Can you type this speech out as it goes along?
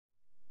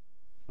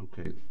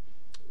Okay,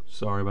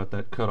 sorry about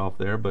that cut off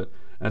there, but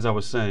as I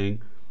was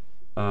saying,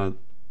 uh,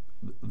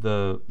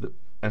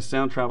 as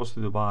sound travels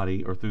through the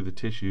body or through the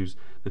tissues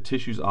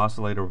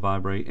oscillate or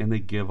vibrate, and they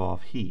give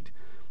off heat.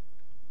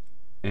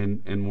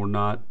 And we're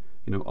not,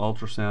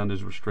 ultrasound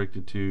is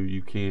restricted to,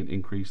 you can't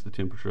increase the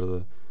temperature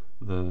of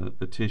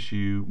the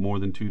tissue more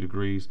than 2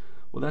 degrees.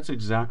 Well, that's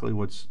exactly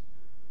what's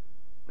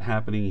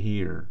happening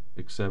here,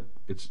 except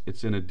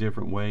it's in a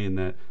different way, in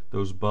that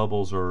those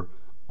bubbles are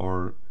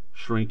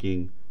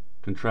shrinking,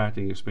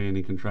 contracting,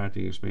 expanding,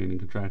 contracting, expanding,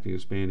 contracting,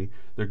 expanding.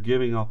 They're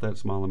giving off that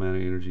small amount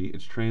of energy.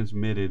 It's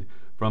transmitted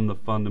from the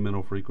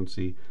fundamental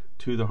frequency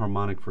to the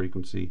harmonic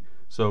frequency.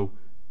 So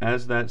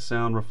as that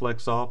sound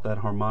reflects off, that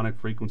harmonic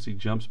frequency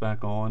jumps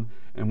back on,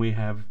 and we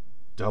have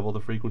double the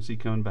frequency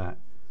coming back.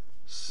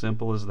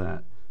 Simple as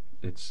that.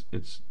 It's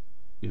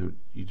you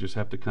just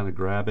have to kind of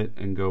grab it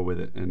and go with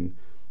it. And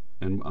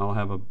I'll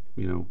have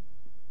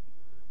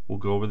we'll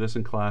go over this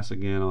in class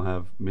again. I'll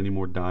have many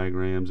more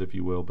diagrams, if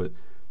you will, but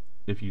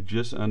if you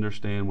just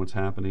understand what's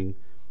happening,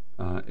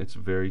 it's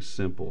very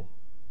simple.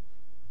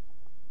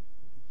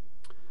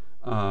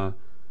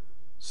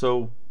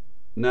 So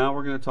now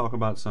we're going to talk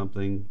about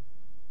something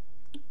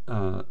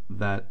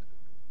that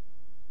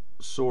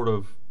sort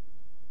of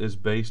is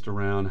based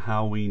around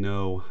how we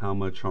know how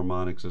much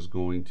harmonics is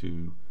going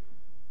to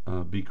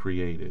be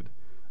created.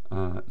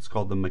 It's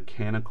called the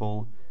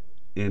mechanical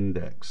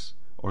index,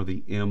 or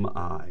the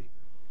MI.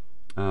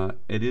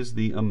 It is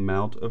the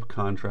amount of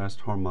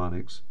contrast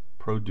harmonics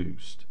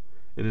produced.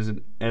 It is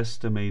an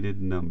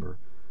estimated number.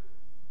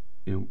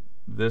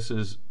 This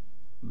is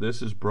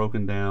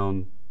broken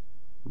down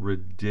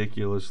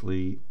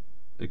ridiculously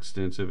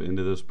extensive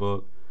into this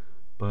book,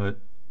 but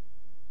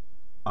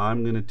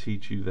I'm going to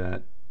teach you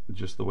that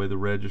just the way the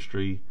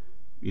registry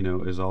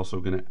is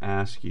also going to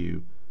ask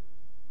you.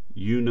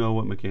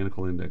 What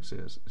mechanical index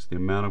is. It's the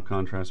amount of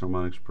contrast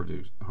harmonics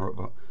produced.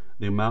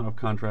 The amount of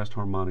contrast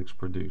harmonics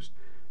produced.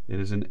 It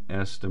is an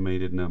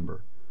estimated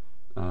number.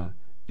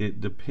 It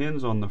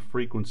depends on the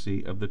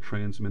frequency of the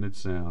transmitted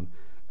sound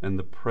and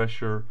the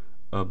pressure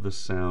of the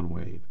sound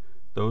wave.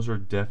 Those are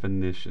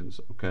definitions,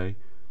 okay?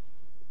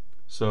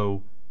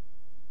 So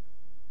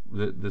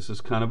this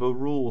is kind of a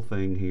rule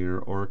thing here,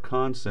 or a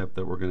concept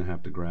that we're going to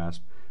have to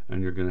grasp,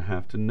 and you're going to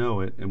have to know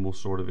it, and we'll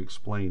sort of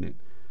explain it.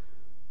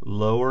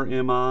 Lower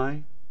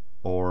MI,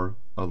 or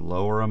a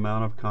lower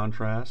amount of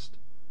contrast,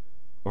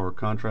 or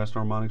contrast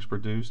harmonics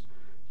produced,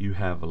 you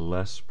have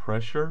less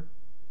pressure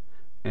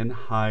and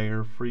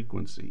higher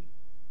frequency.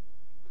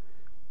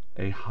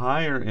 A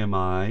higher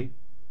MI,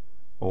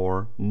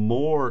 or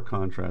more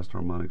contrast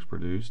harmonics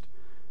produced,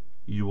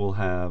 you will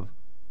have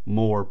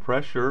more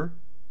pressure,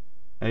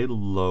 a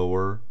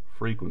lower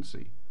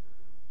frequency.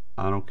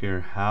 I don't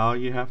care how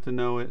you have to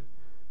know it,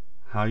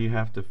 how you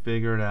have to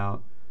figure it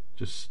out.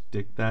 Just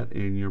stick that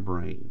in your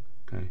brain,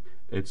 okay?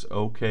 It's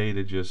okay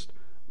to just,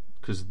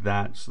 because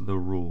that's the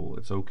rule.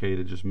 It's okay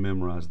to just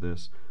memorize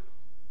this.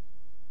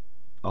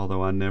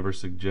 Although I never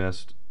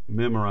suggest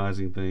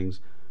memorizing things,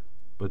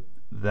 but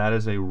that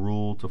is a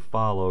rule to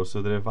follow,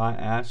 so that if I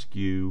ask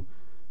you,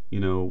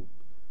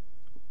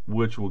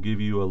 which will give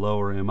you a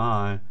lower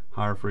MI,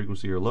 higher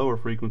frequency or lower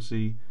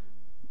frequency,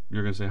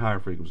 you're going to say higher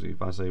frequency.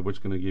 If I say which is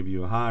going to give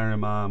you a higher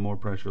MI, more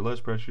pressure, less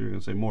pressure, you're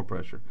going to say more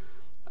pressure.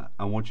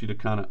 I want you to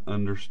kind of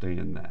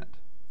understand that.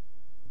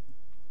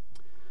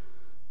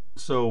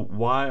 So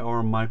why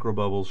are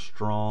microbubbles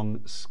strong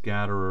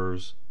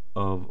scatterers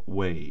of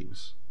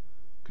waves?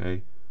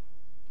 Okay.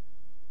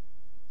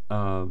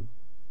 A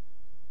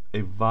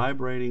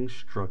vibrating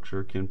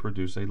structure can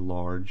produce a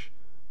large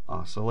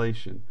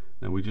oscillation.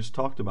 Now, we just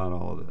talked about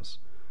all of this.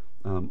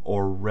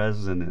 Or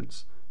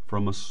resonance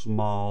from a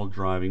small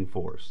driving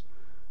force.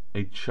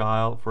 A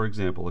child, for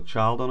example, a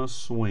child on a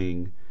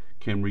swing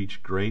can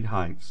reach great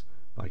heights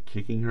by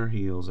kicking her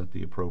heels at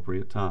the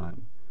appropriate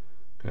time.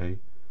 Okay,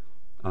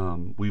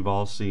 we've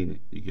all seen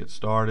it. You get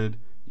started,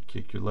 you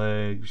kick your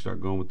leg, you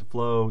start going with the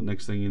flow.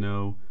 Next thing you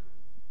know,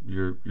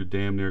 you're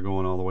damn near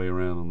going all the way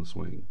around on the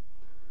swing.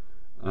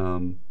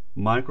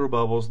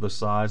 Microbubbles the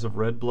size of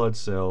red blood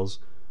cells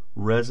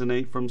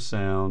resonate from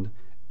sound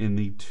in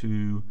the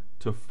 2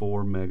 to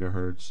 4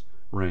 megahertz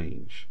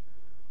range,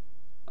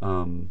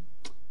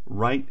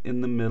 right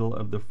in the middle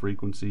of the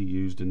frequency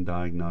used in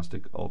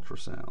diagnostic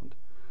ultrasound.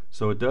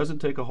 So it doesn't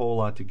take a whole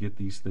lot to get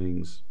these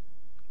things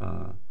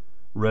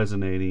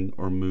resonating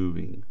or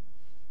moving.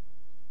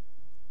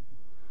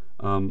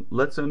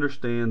 Let's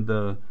understand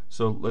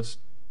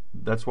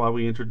that's why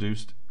we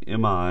introduced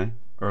MI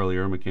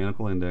earlier,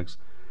 mechanical index.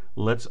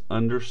 Let's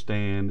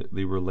understand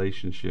the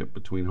relationship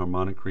between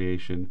harmonic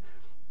creation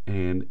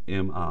and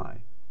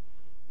MI.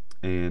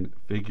 And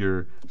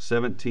figure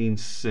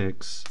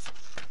 17.6,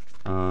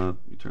 let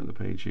me turn the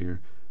page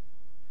here,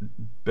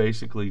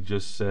 basically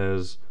just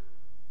says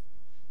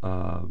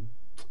the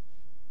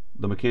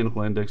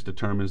mechanical index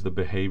determines the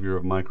behavior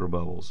of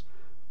microbubbles.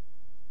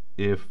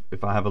 If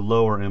I have a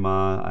lower MI,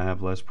 I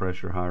have less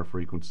pressure, higher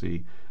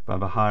frequency. If I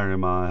have a higher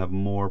MI, I have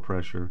more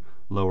pressure,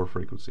 lower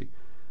frequency.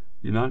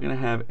 You're not going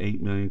to have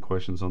 8 million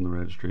questions on the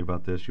registry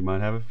about this. You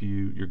might have a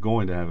few. You're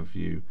going to have a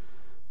few.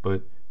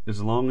 But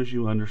as long as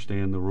you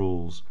understand the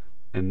rules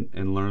and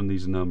learn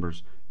these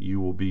numbers,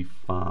 you will be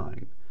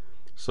fine.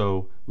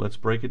 So let's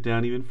break it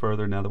down even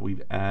further now that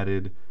we've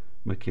added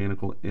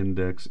mechanical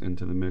index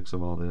into the mix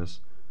of all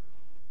this.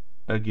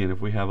 Again, if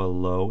we have a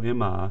low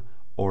MI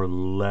or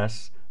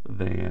less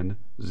than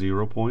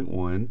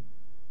 0.1,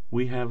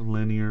 we have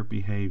linear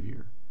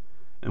behavior.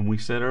 And we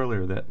said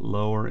earlier that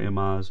lower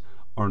MIs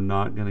are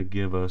not going to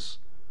give us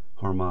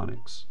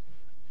harmonics.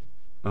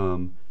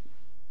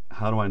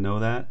 How do I know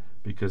that?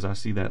 Because I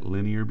see that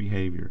linear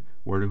behavior.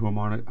 Where do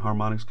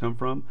harmonics come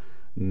from?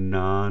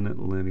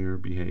 Non-linear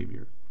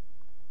behavior.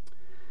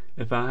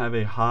 If I have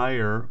a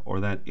higher or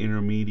that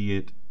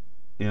intermediate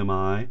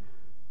MI,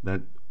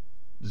 that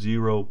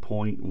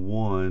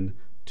 0.1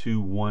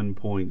 to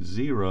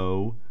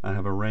 1.0, I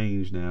have a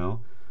range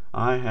now.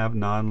 I have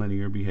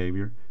nonlinear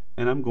behavior,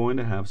 and I'm going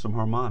to have some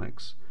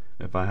harmonics.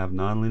 If I have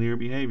nonlinear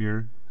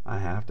behavior, I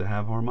have to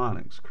have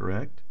harmonics,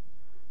 correct?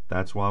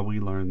 That's why we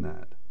learned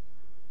that.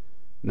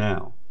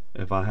 Now,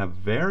 if I have a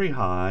very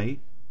high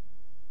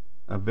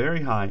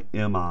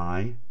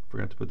MI,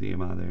 forgot to put the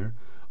MI there,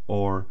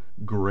 or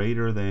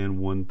greater than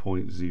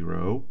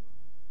 1.0,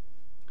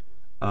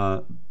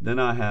 then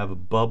I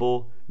have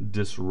bubble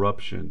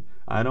disruption.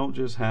 I don't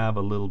just have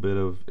a little bit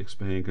of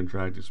expand,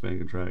 contract, expand,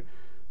 contract.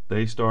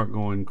 They start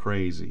going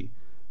crazy.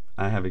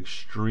 I have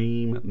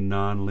extreme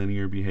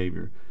nonlinear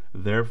behavior.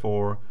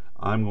 Therefore,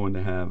 I'm going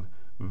to have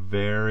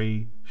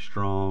very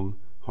strong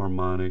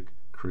harmonic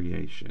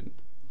creation.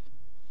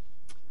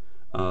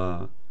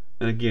 And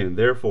again,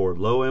 therefore,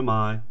 low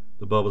MI,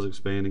 the bubbles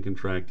expand and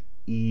contract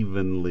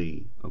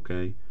evenly.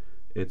 Okay,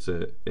 it's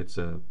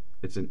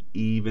an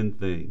even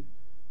thing.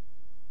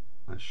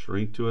 I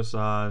shrink to a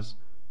size,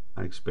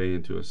 I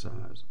expand to a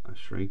size. I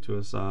shrink to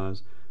a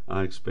size,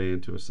 I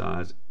expand to a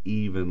size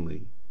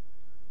evenly.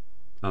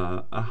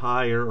 A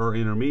higher or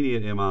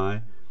intermediate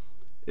MI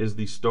is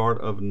the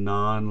start of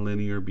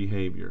nonlinear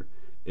behavior.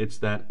 It's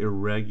that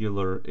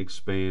irregular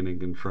expand and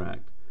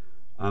contract.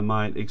 I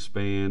might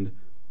expand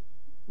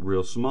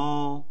real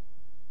small,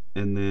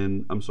 and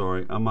then,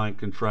 I might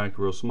contract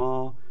real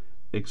small,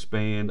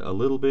 expand a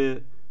little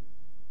bit,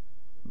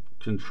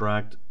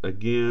 contract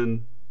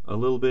again a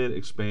little bit,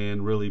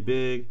 expand really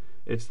big.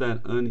 It's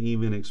that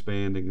uneven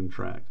expand and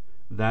contract.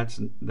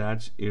 That's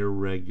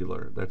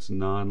irregular. That's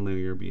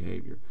nonlinear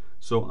behavior.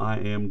 So I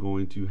am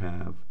going to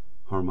have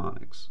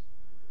harmonics.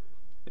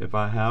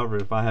 However,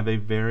 if I have a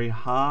very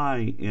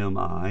high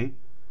MI,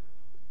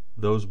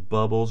 those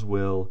bubbles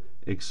will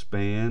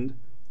expand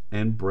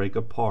and break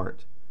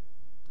apart.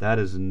 That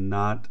is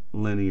not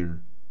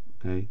linear.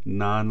 Okay,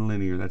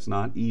 non-linear. That's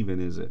not even,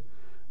 is it?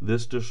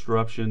 This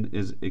disruption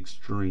is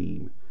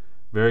extreme.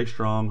 Very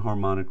strong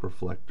harmonic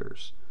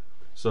reflectors.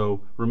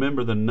 So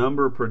remember, the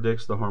number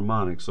predicts the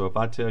harmonics. So if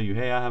I tell you,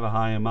 hey, I have a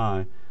high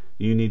MI,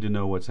 you need to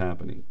know what's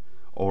happening.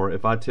 Or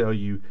if I tell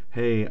you,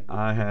 hey,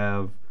 I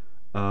have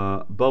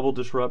bubble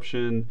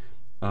disruption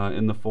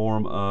in the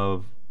form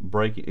of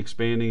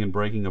expanding and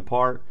breaking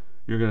apart,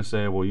 you're going to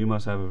say, well, you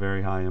must have a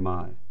very high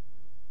MI.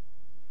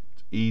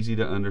 It's easy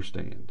to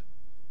understand.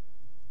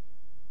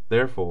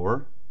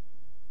 Therefore,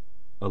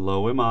 a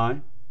low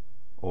MI,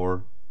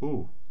 or,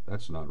 ooh,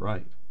 that's not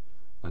right,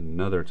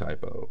 another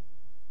typo.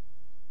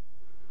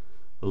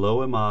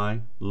 Low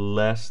MI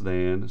less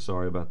than,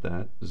 sorry about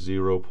that,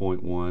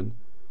 0.1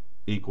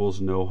 equals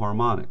no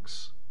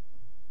harmonics.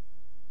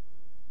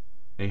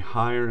 A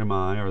higher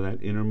MI, or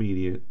that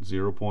intermediate,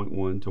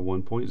 0.1 to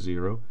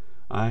 1.0,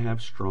 I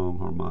have strong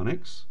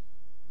harmonics.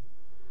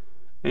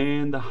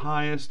 And the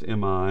highest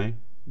MI,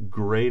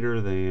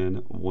 greater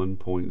than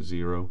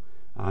 1.0,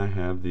 I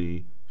have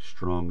the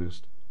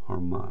strongest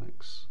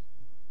harmonics.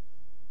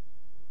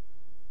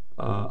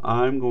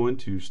 I'm going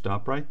to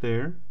stop right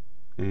there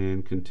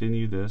and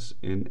continue this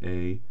in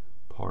a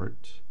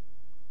part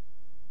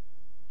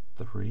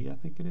 3, I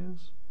think it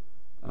is.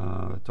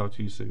 Talk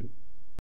to you soon.